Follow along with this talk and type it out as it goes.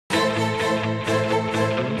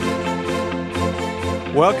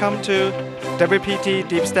Welcome to WPT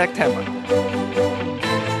DeepStacks Tampa.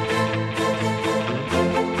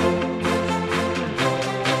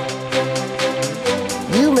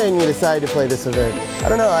 You made me decide to play this event. I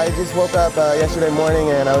don't know, I just woke up yesterday morning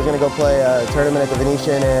and I was going to go play a tournament at the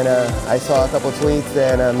Venetian, and I saw a couple tweets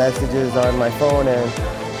and messages on my phone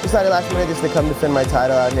and decided last minute just to come defend my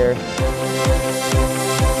title out here.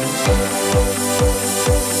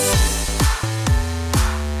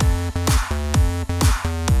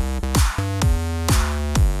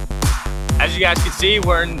 As you guys can see,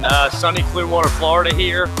 we're in sunny Clearwater, Florida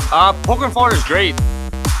here. Poker in Florida is great.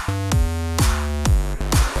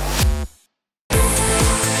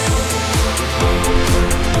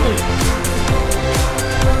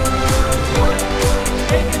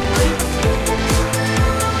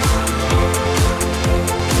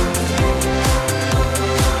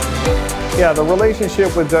 Yeah, the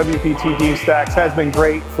relationship with WPTDeepStacks has been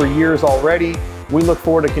great for years already. We look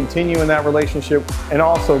forward to continuing that relationship and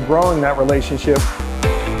also growing that relationship.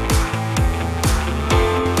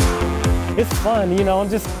 It's fun, you know,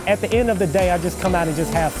 just at the end of the day, I just come out and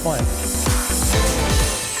just have fun.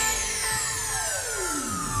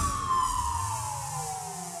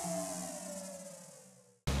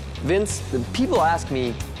 Vince, people ask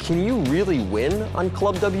me, can you really win on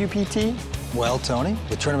ClubWPT? Well, Tony,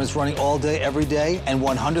 the tournament's running all day, every day, and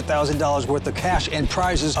 $100,000 worth of cash and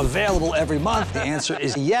prizes available every month. The answer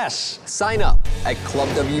is yes. Sign up at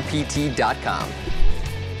ClubWPT.com.